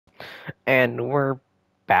And we're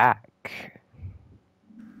back.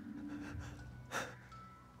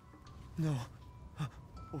 No.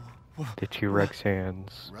 The T-Rex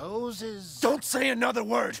hands. Roses. Don't say another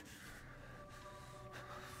word!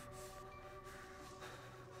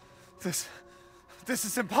 This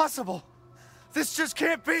is impossible! This just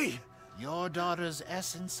can't be! Your daughter's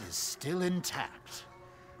essence is still intact.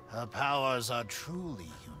 Her powers are truly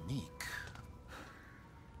unique.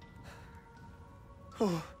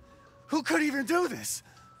 Who could even do this?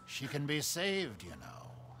 She can be saved, you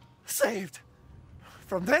know. Saved?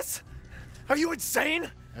 From this? Are you insane?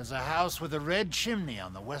 There's a house with a red chimney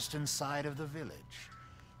on the western side of the village.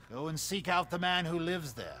 Go and seek out the man who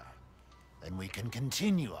lives there. Then we can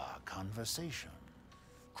continue our conversation.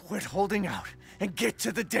 Quit holding out and get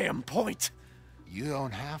to the damn point! You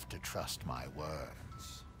don't have to trust my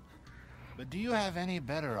words. But do you have any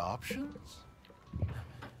better options?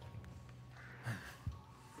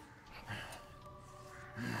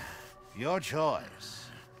 Your choice.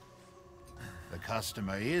 The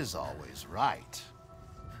customer is always right.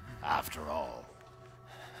 After all.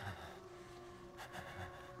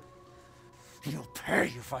 You'll pay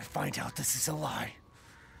if I find out this is a lie.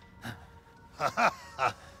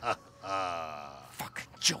 Fucking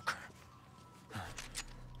Joker.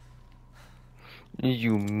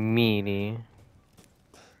 You meanie.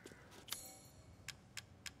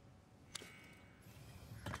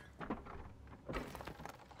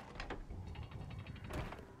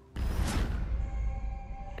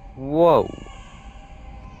 Whoa.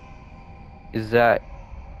 Is that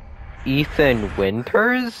Ethan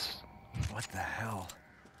Winters? What the hell?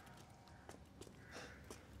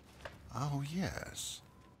 Oh, yes.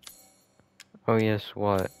 Oh yes,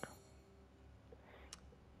 what?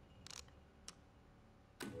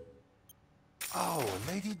 Oh,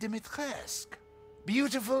 Lady Dimitrescu.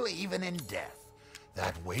 Beautiful even in death.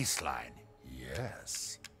 That waistline,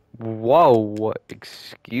 yes. Whoa,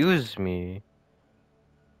 excuse me.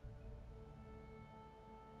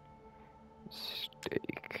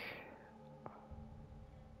 Steak.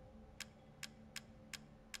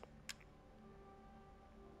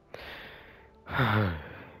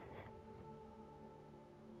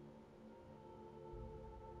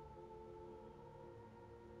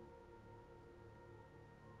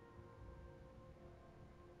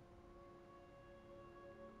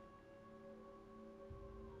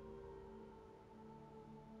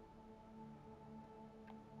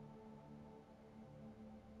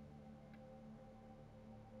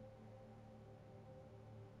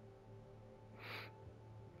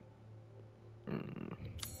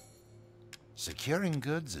 Securing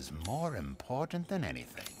goods is more important than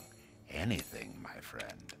anything. Anything, my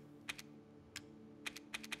friend.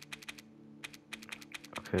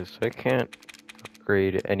 Okay, so I can't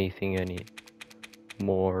upgrade anything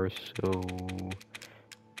anymore, so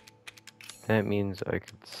that means I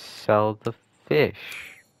could sell the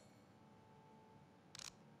fish.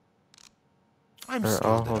 I'm Or skilled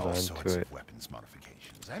I'll at hold all on sorts to it. of weapons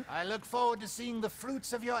modifications, and I look forward to seeing the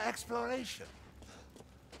fruits of your exploration.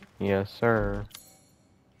 Yes, sir.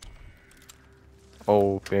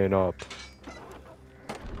 Open up.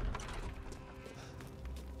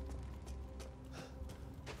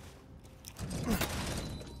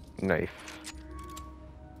 Knife.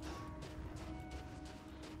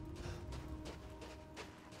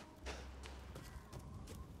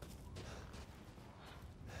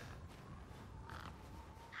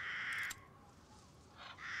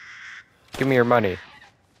 Give me your money.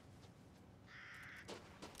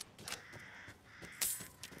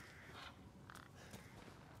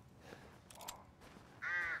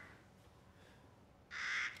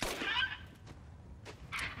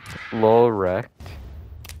 Low wrecked.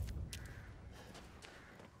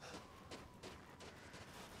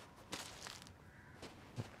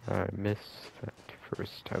 I missed that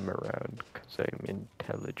first time around because I'm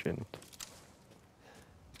intelligent.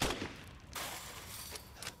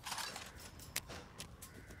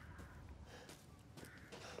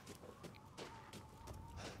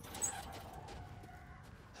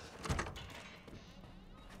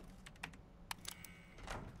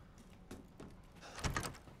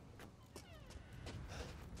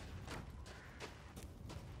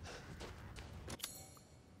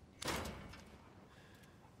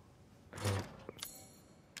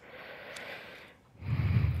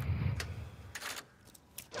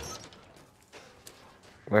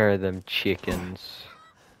 Where are them chickens?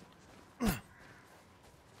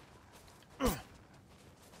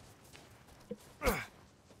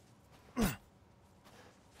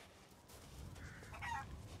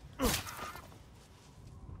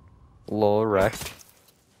 Low wrecked.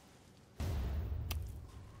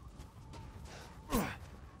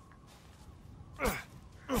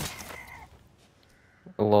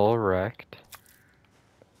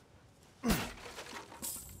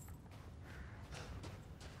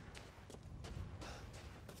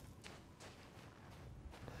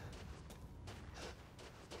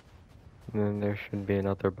 And then there should be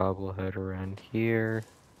another bobblehead around here.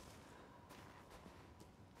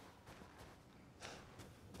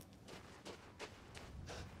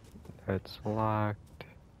 That's locked.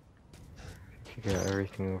 You got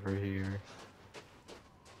everything over here.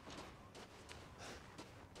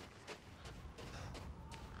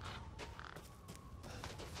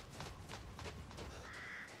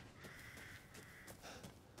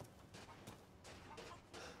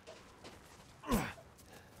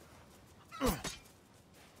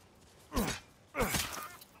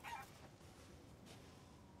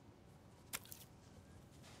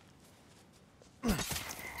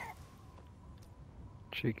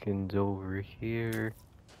 Chicken's over here.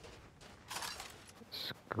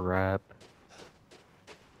 Scrap.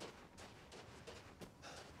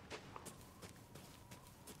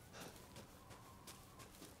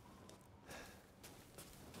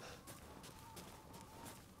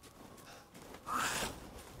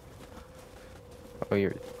 Oh,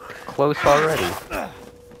 you're close already.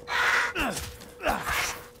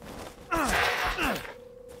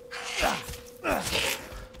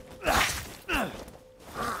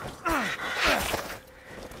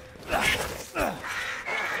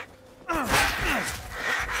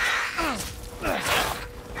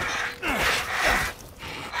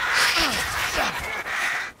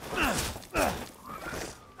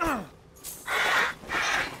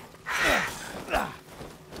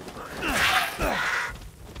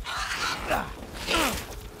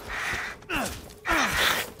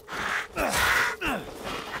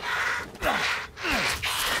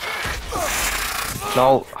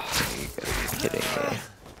 No, oh, you gotta be kidding me.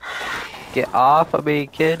 Get off of me,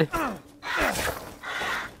 kid.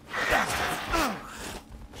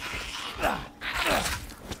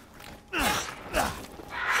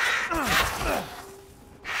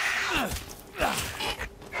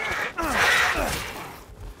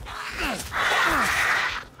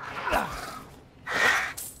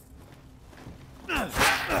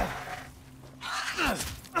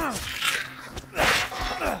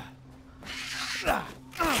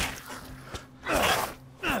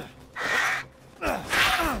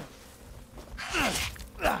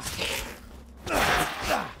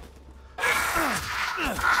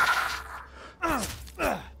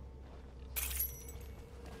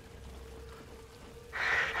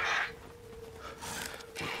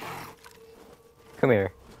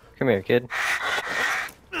 Come here, kid.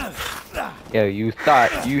 Yeah, you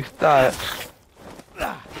thought.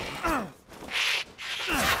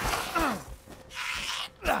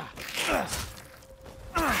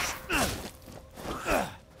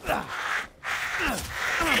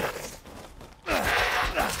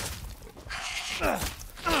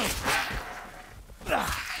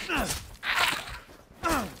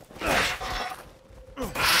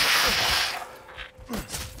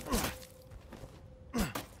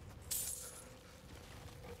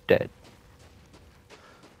 Dead.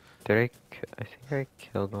 I think I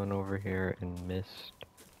killed one over here and missed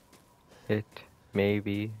it.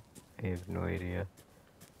 Maybe. I have no idea.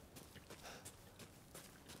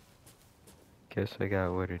 Guess I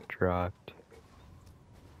got what it dropped.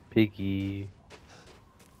 Piggy.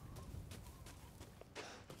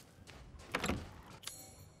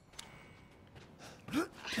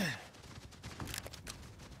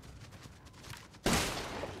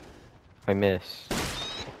 I missed.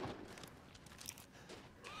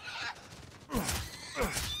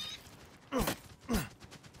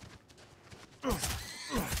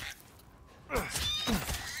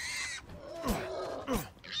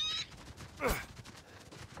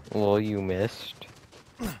 Well, you missed.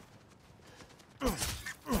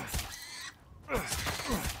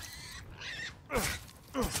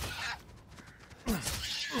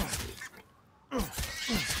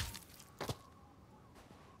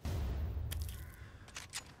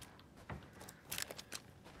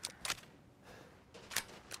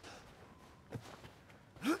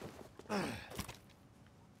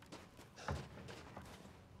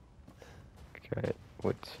 Got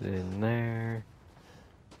what's in there.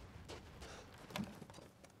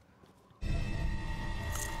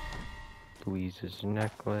 Louise's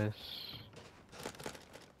necklace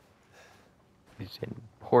is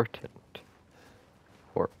important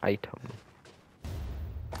for item.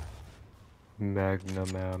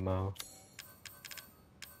 Magnum ammo.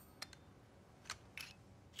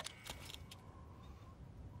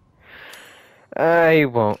 I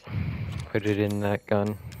won't put it in that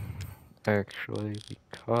gun, actually,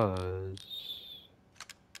 because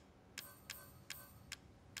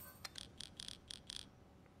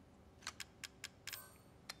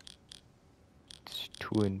it's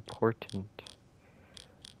too important.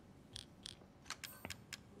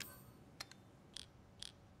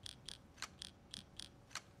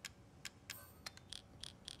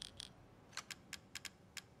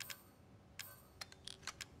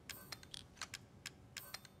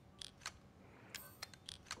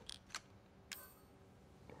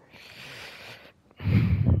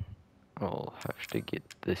 to get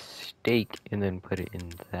the steak and then put it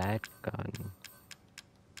in that gun.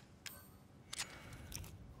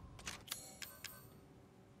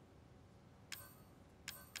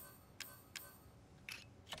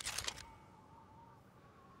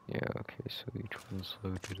 Yeah, okay, so each one's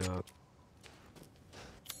loaded up.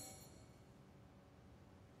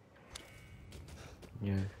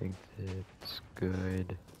 Yeah, I think that's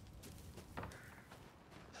good.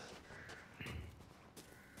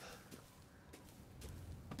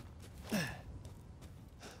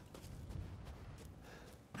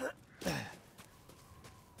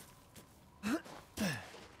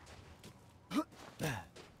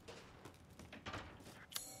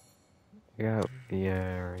 Yeah,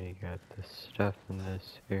 I already got the stuff in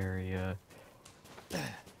this area.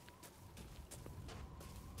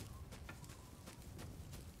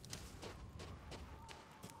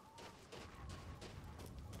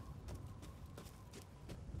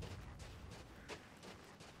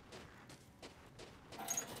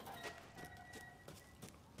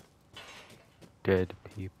 Dead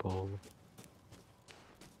people.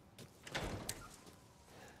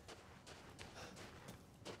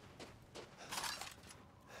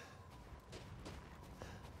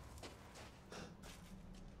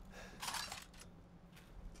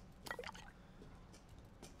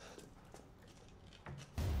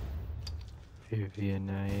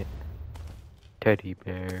 Vivianite. Teddy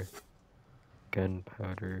bear.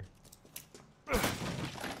 Gunpowder.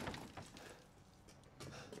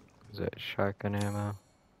 Is that shotgun ammo?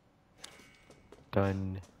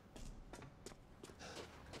 Done.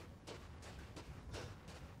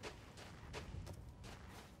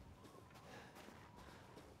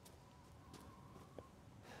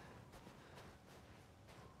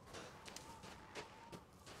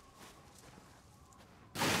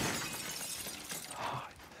 Oh,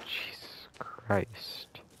 Jesus Christ.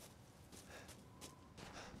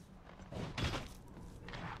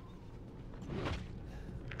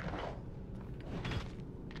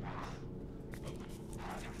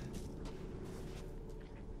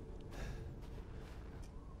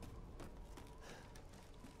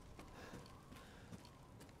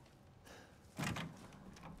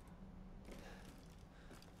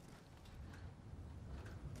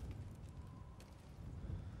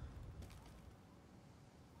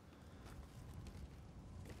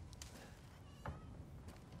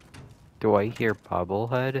 Do I hear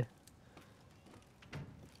Bobblehead?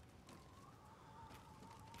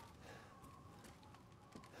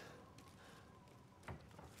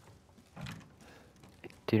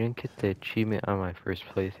 Didn't get the achievement on my first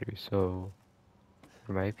playthrough, so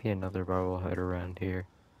there might be another Bobblehead around here.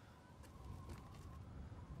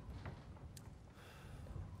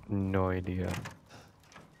 No idea.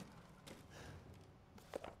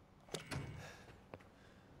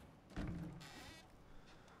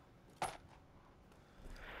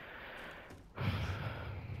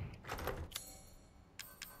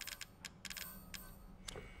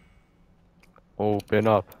 Open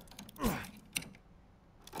up.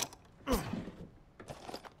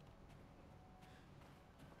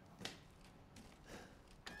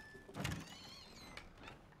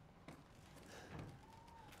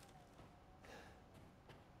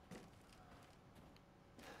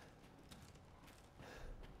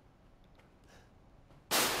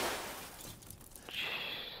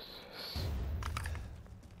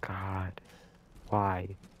 God,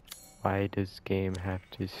 why? Why does game have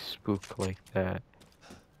to spook like that?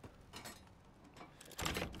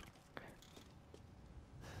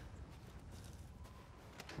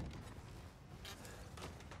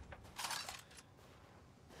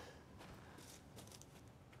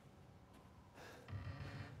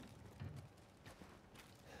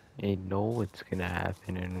 I know what's gonna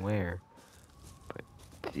happen and where, but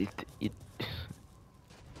it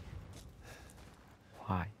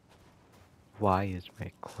why? Why is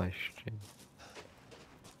my question?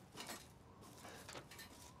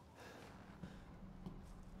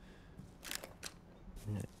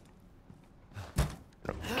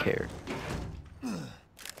 I don't care.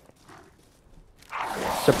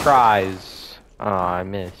 Surprise! Oh, I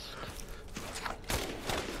missed.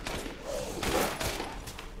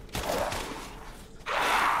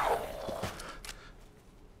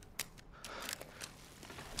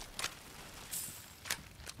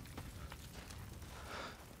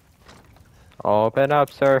 Open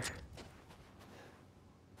up, sir.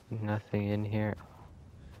 Nothing in here.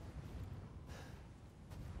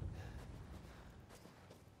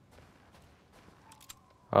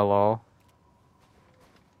 Hello?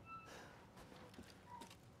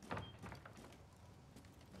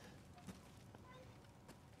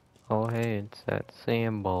 Oh, hey, it's that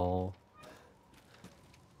sand ball.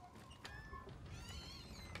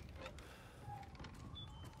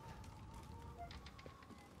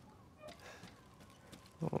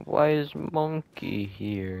 Why is Monkey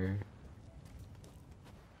here?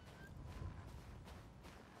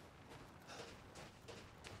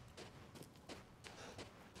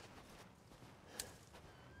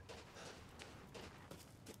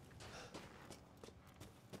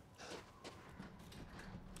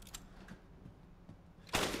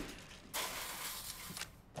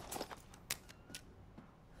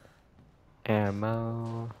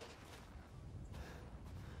 Ammo.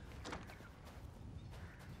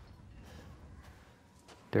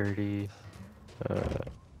 Dirty.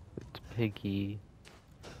 It's Piggy.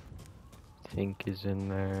 Think is in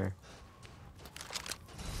there.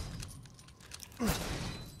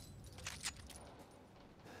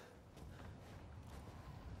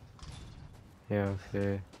 Yeah,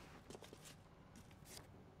 okay.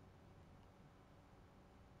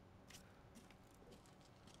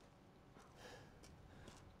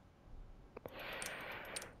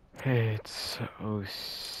 It's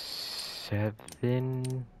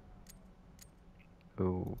 07,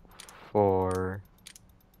 04,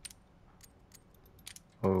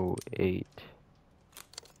 08.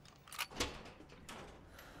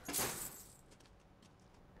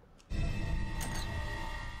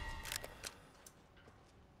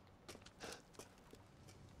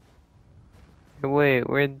 Wait,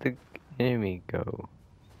 where'd the enemy go?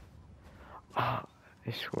 Ah,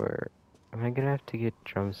 I swear. Am I gonna have to get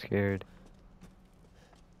jump scared?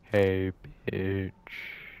 Hey, bitch.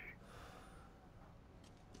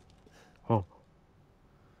 Oh.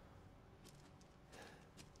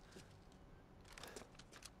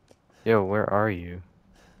 Yo, where are you?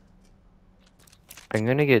 I'm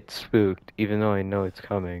gonna get spooked, even though I know it's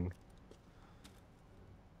coming.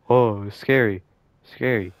 Oh, scary.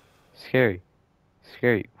 Scary. Scary.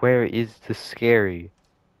 Scary. Where is the scary?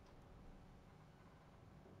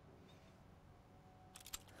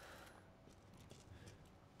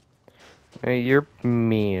 Hey, you're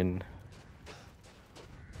mean.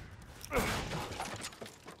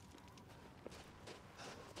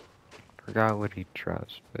 Forgot what he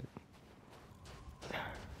trusts, but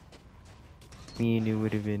me and it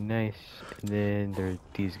would have been nice. And then there are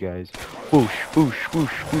these guys. Whoosh, whoosh,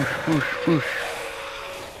 whoosh, whoosh, whoosh, whoosh.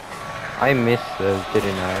 I missed those,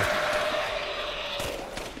 didn't I?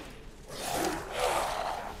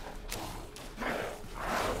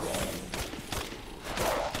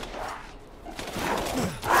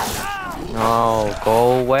 No,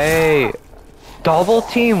 go away. Double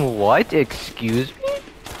team what? Excuse me?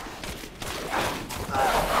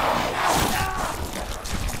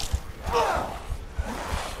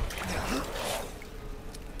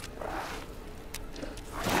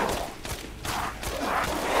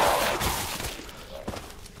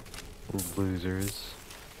 Losers.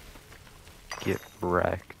 Get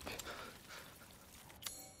wrecked.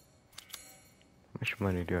 How much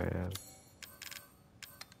money do I have?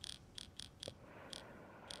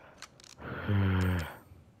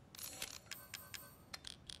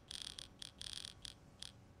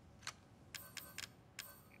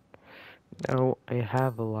 No, I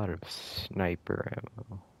have a lot of sniper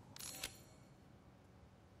ammo.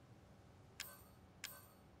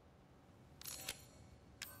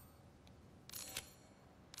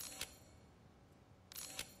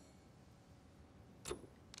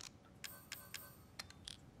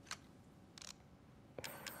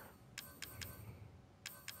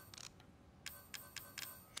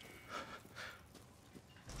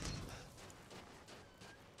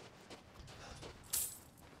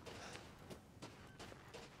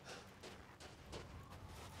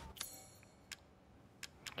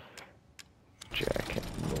 Jacket.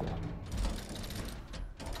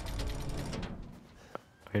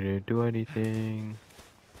 I didn't do anything.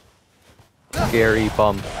 Scary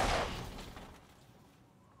bump.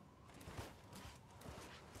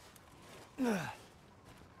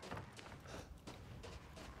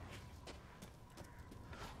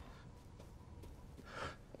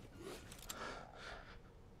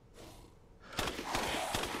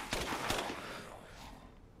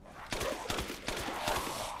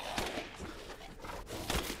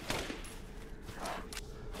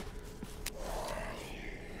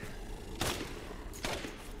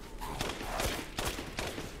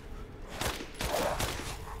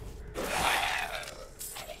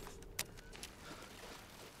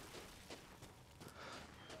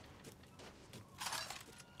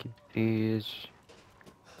 Get these.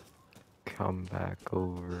 Come back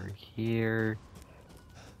over here.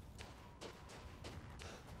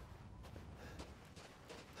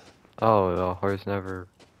 Oh, the horse never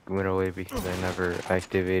went away because I never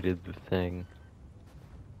activated the thing.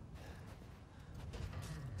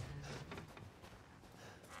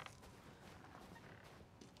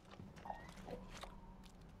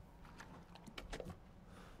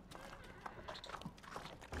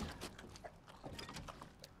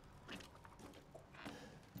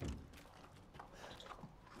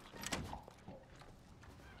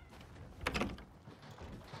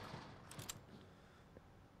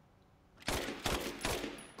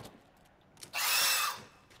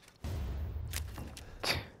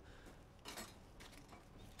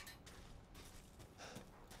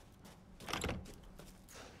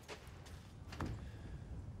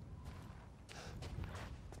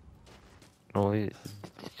 Only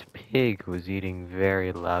this pig was eating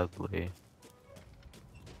very loudly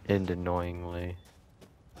and annoyingly.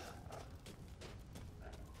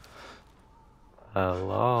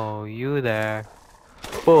 Hello, you there?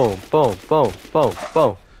 Boom, boom, boom, boom,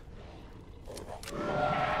 boom.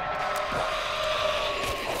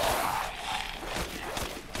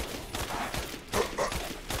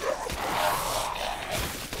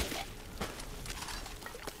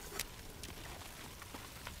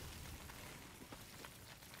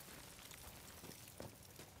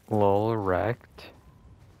 Lol, wrecked.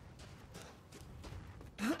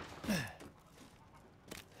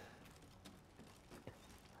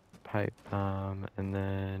 Pipe bomb, and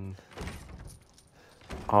then...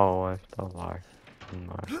 Oh, I have to unlock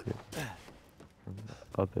it from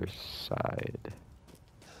the other side.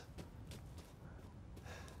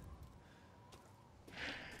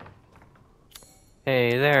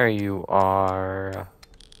 Hey, there you are.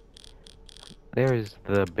 There's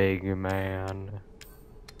the big man.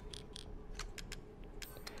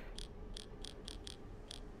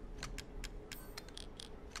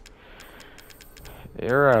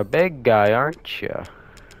 You're a big guy, aren't you?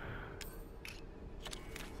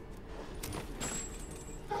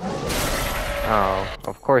 Oh,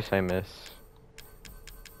 of course I miss.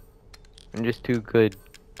 I'm just too good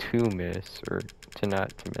to miss, or to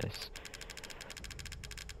not to miss.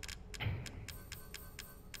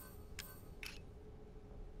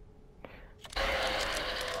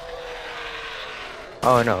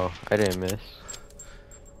 Oh no, I didn't miss.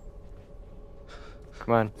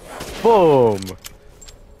 Come on. Boom!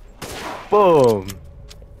 Boom!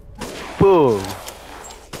 Boom!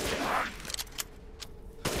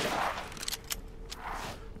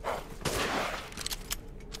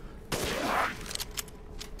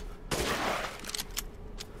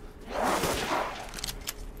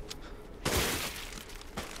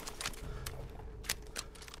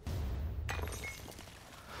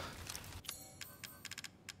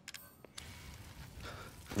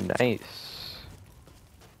 Nice.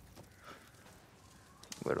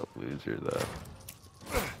 What a loser,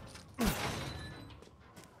 though.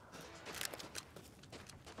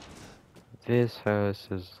 This house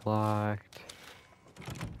is locked.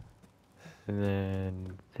 And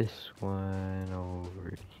then this one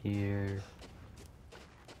over here.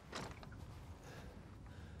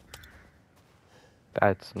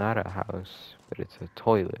 That's not a house, but it's a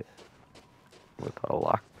toilet with a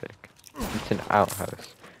lockpick. It's an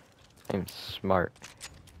outhouse. I'm smart.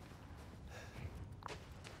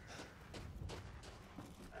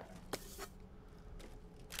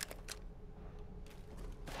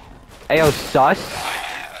 Ayo, sus!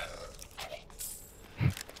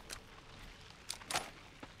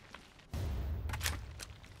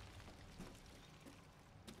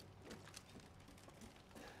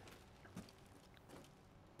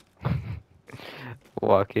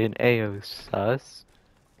 Walk in, ayo, sus.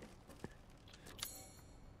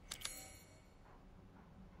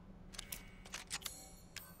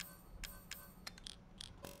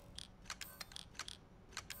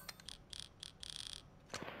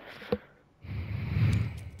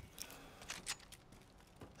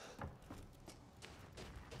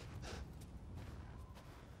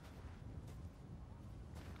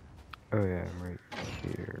 Oh yeah, I'm right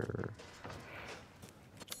here.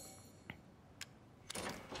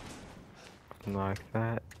 Unlock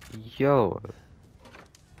that. Yo!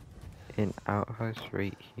 An outhouse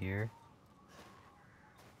right here.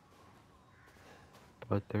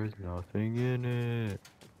 But there's nothing in it.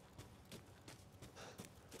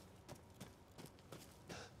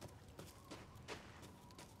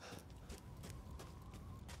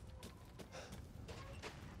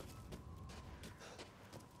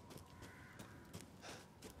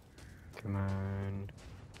 Come on.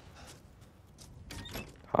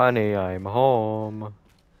 Honey, I'm home.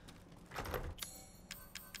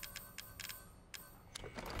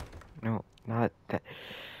 No, not that.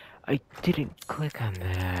 I didn't click on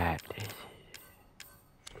that.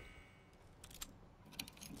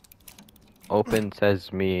 Open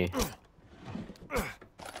says me.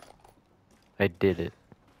 I did it.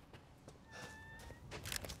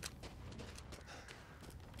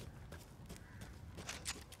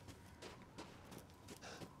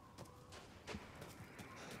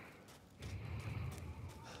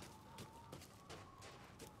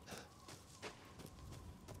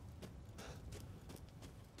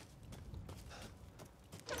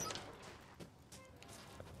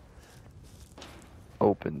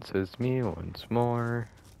 Open says me once more.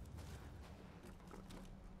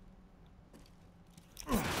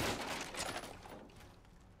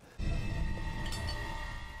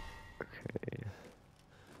 Okay.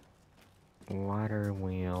 Water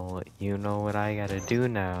wheel, you know what I gotta do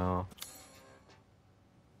now.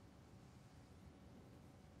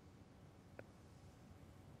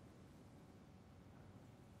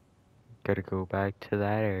 Gotta go back to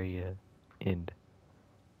that area and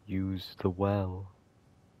use the well.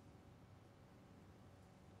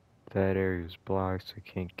 That area's blocked, so I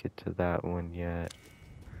can't get to that one yet.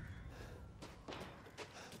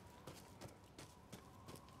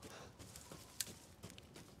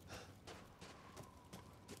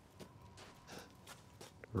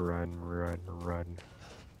 Run, run, run.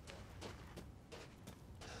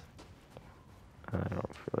 I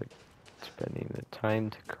don't feel like spending the time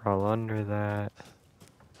to crawl under that.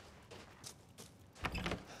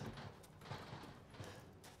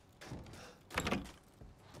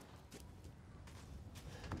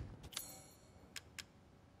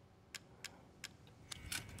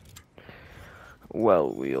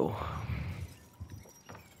 Well, wheel.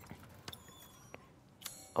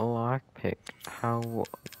 A lockpick. How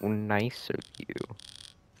nice of you.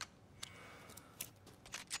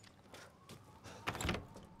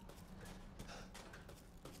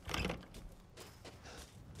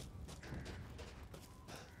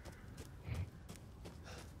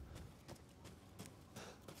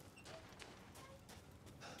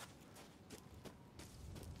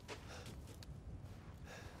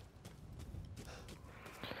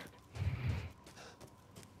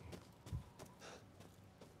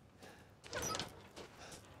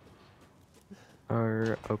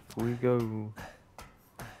 Up we go.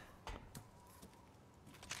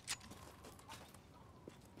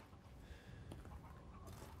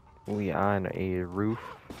 We on a roof.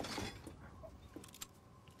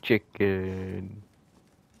 Chicken.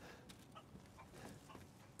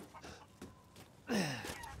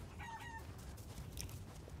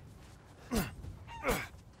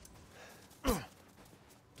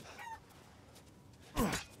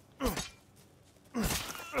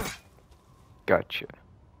 Gotcha.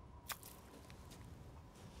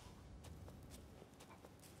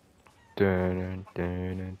 Dun,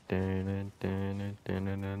 dun, dun, dun, dun, dun, dun,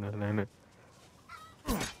 dun, dun, dun.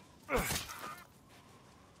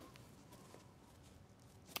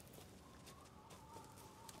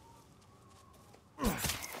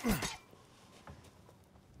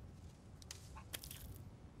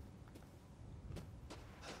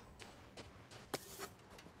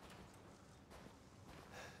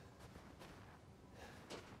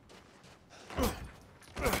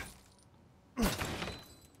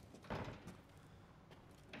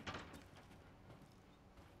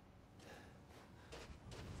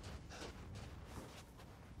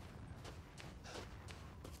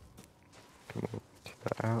 Come over to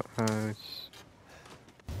the outhouse.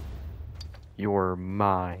 You're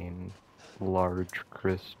mine, large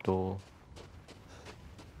crystal.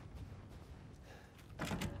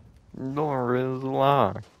 Door is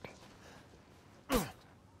locked.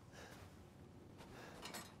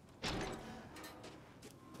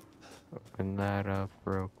 Open that up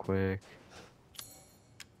real quick.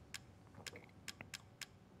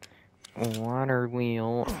 Water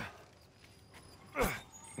wheel.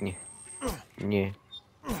 Yeah. Yeah.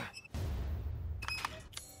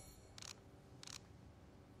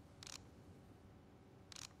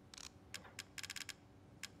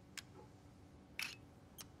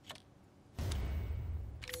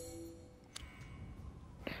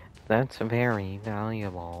 That's very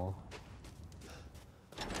valuable.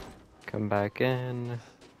 Come back in.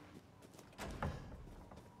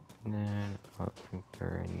 And then, I don't think there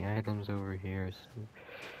are any items over here, so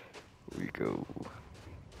we go.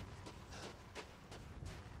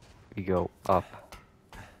 We go up.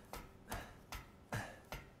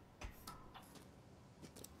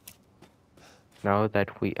 Now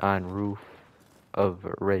that we on roof of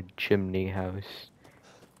a red chimney house,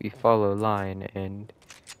 we follow line and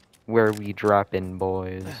where we droppin',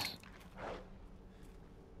 boys.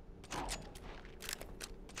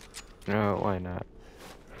 No, why not?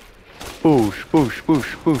 Boosh, boosh,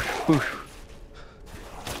 boosh, boosh, boosh.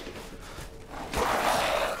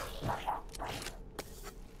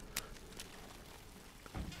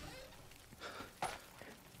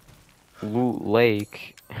 Loot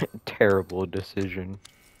Lake, terrible decision.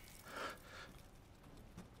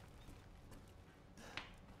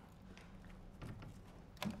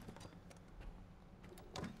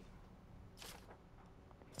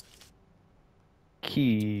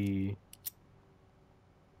 Key.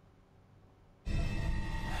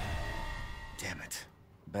 Damn it.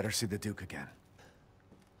 Better see the Duke again.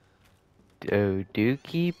 Oh,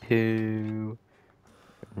 Dookie poo.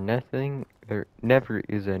 Nothing, there never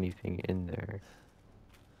is anything in there.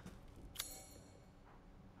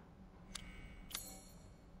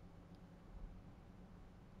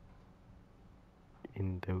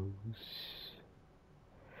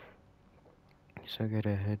 So I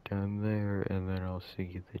gotta head down there and then I'll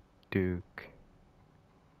see the Duke.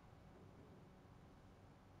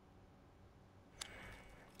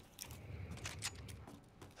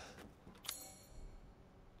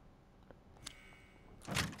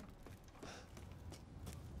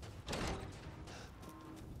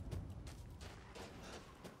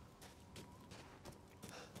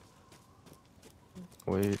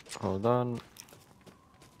 Wait, hold on.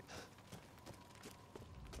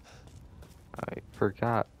 I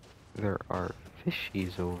forgot there are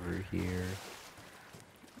fishies over here.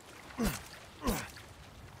 Let's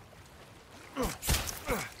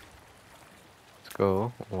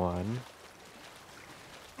go. 1,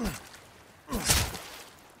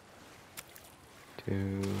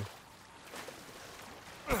 2.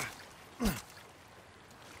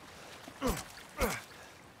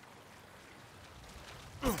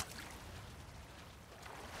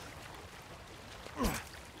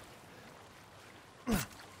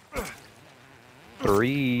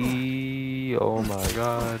 3. Oh my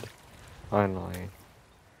god. Finally.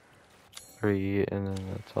 3, and then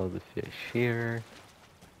that's all the fish here.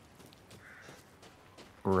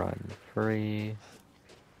 Run free.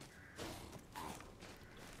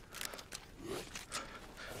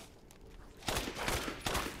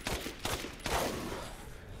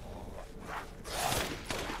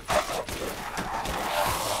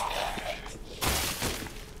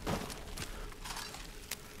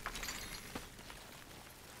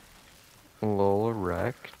 Lol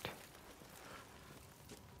wrecked.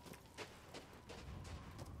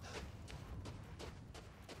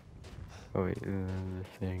 Oh wait, and then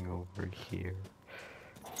the thing over here.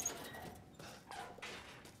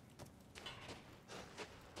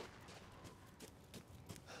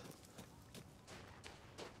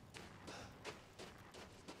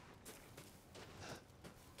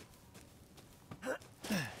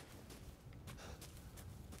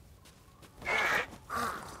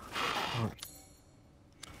 Oh,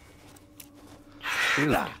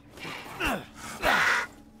 shoot.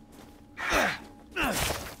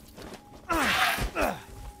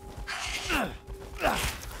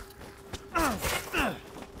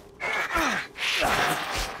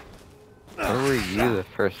 Where were you the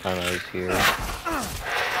first time I was here?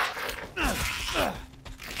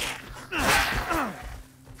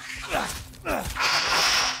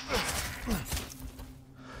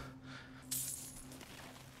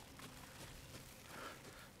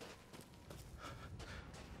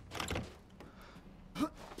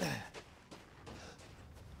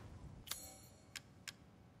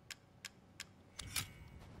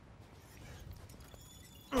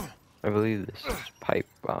 I believe this is pipe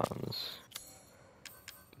bombs.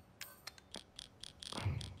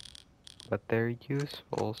 But they're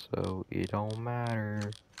useful, so it don't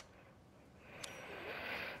matter.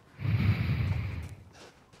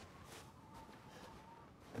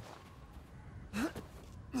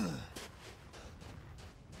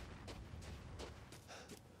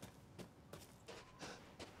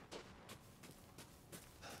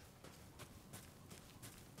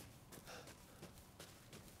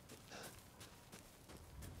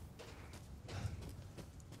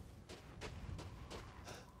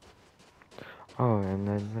 Oh, and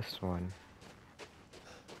then this one.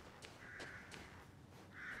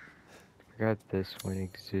 Forgot this one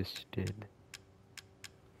existed.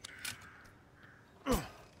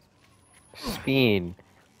 Spin!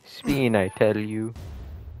 Spin, I tell you.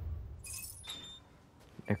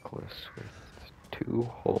 Necklace with 2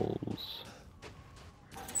 holes.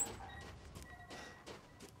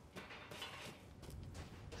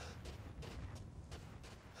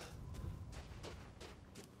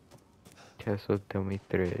 Queso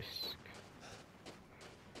Dimitrescu.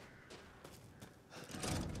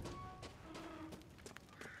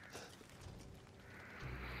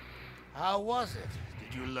 How was it?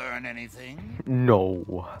 Did you learn anything?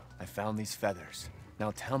 No. I found these feathers.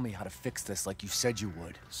 Now tell me how to fix this like you said you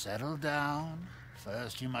would. Settle down.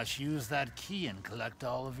 First, you must use that key and collect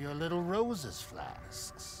all of your little roses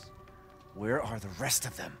flasks. Where are the rest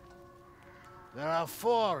of them? There are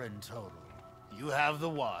 4 in total. You have the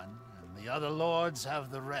one, and the other lords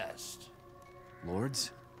have the rest.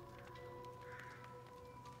 Lords?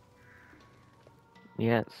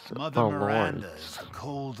 Yes, Mother Miranda lords. is the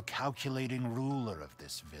cold, calculating ruler of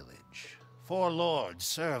this village. 4 lords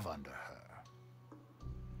serve under her.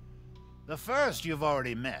 The first you've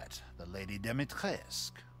already met, the Lady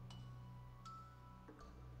Dimitrescu.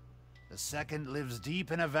 The second lives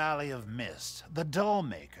deep in a valley of mist, the doll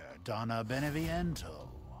maker, Donna Beneviento.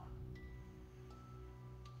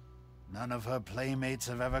 None of her playmates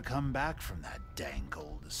have ever come back from that dank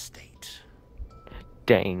old estate.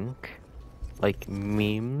 Dank. Like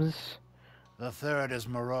memes? The third is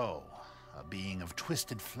Moreau, a being of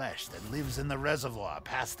twisted flesh that lives in the reservoir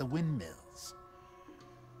past the windmills.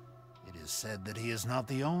 It is said that he is not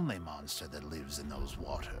the only monster that lives in those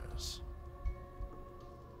waters.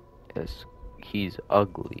 Yes, he's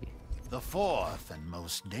ugly. The fourth and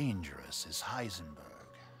most dangerous is Heisenberg.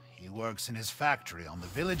 He works in his factory on the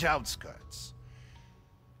village outskirts.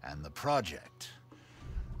 And the project.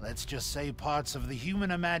 Let's just say parts of the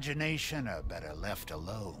human imagination are better left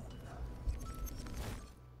alone.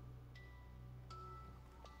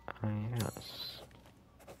 Yes.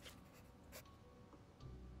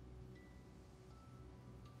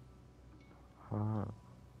 Huh.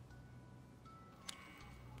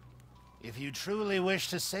 If you truly wish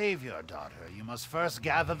to save your daughter, you must first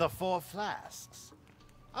gather the 4 flasks.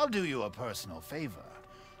 I'll do you a personal favor.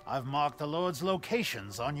 I've marked the Lord's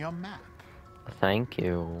locations on your map. Thank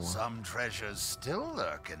you. Some treasures still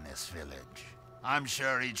lurk in this village. I'm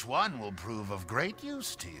sure each one will prove of great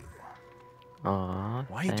use to you. Aw,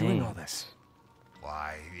 Why are you doing all this?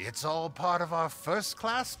 Why, it's all part of our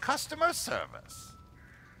first-class customer service.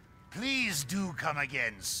 Please do come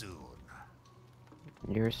again soon.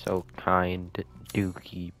 You're so kind,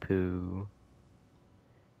 Dookie Poo.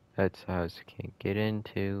 That's a house I can't get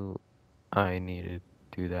into. I need to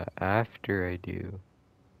do that after I do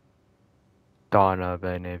Donna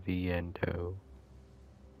Beneviento.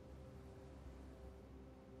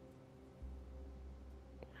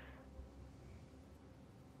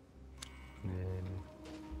 Then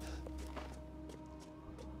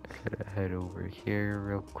gotta head over here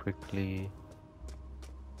real quickly.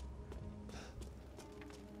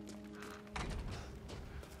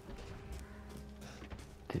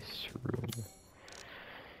 This room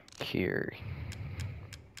here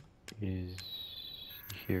is,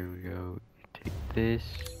 here we go. Take this,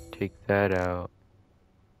 take that out,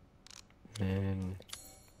 and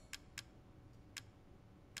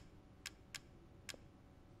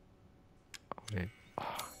wait.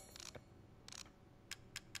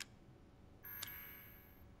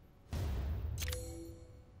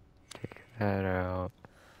 Take that out,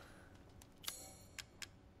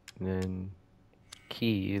 and then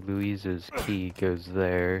key, Louisa's key goes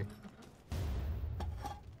there,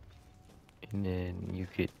 and then you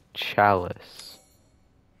get chalice.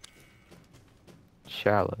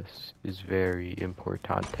 Chalice is very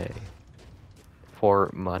importante for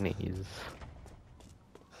monies.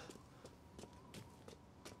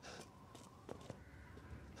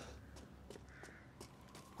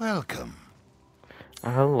 Welcome.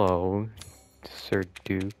 Hello, Sir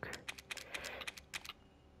Duke.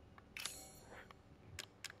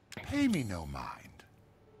 Pay me no mind.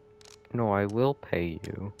 No, I will pay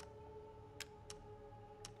you.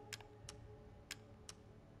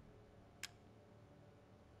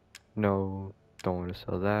 No, don't want to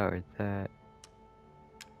sell that or that.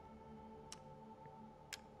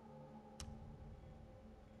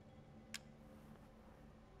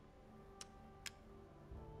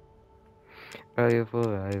 Valuable,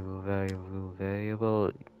 valuable, valuable,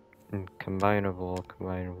 valuable, and combinable,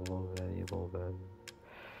 combinable, valuable, valuable.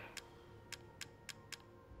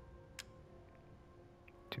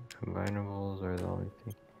 2 combinables are the only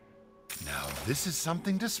thing. Now this is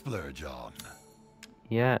something to splurge on.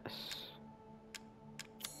 Yes.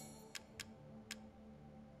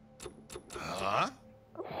 Huh?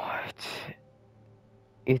 What?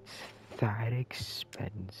 It's that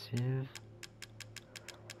expensive?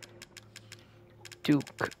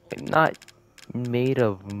 Duke, I'm not made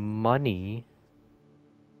of money.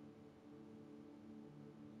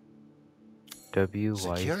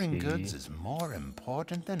 WYC. Securing goods is more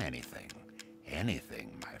important than anything.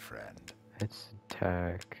 Anything, my friend. It's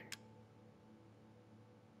attack.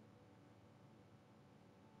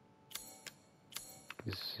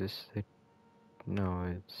 Is this the... No,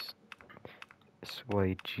 it's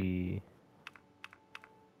SYG.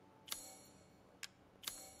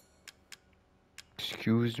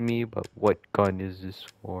 Excuse me, but what gun is this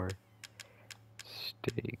for?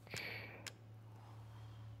 Steak.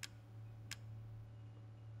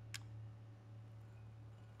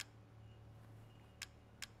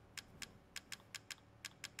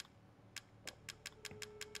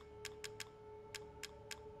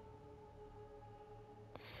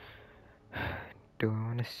 Do I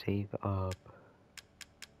want to save up?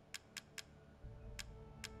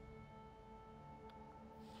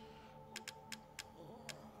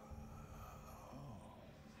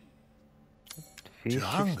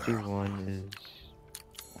 V61 is...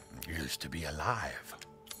 Used to be alive.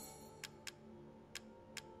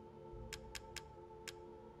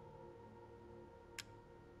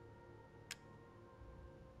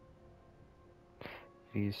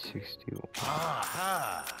 V61.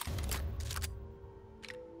 Aha!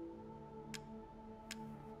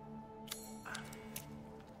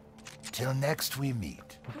 Till next we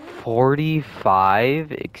meet.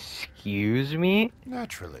 45? Excuse me?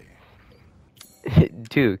 Naturally.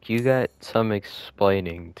 Duke, you got some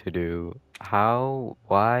explaining to do. How?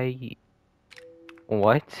 Why?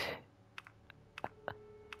 What?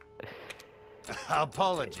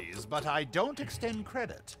 Apologies, but I don't extend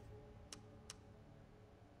credit.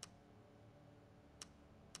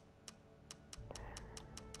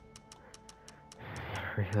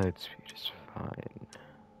 Reload speed is fine.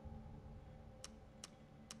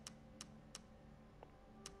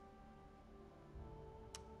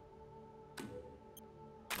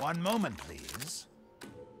 One moment, please.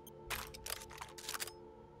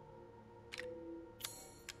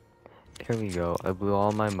 Here we go. I blew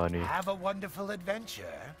all my money. Have a wonderful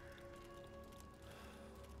adventure.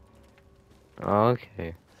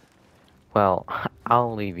 Okay. Well,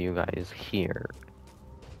 I'll leave you guys here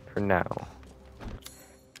for now.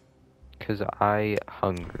 Cause I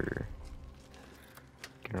hunger.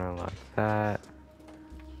 Gonna like that.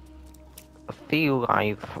 See you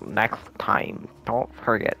guys next time. Don't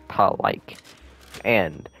forget to like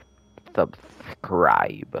and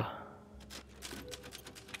subscribe.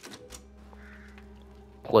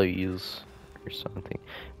 Please. Or something.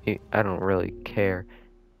 I don't really care.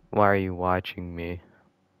 Why are you watching me?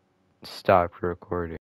 Stop recording.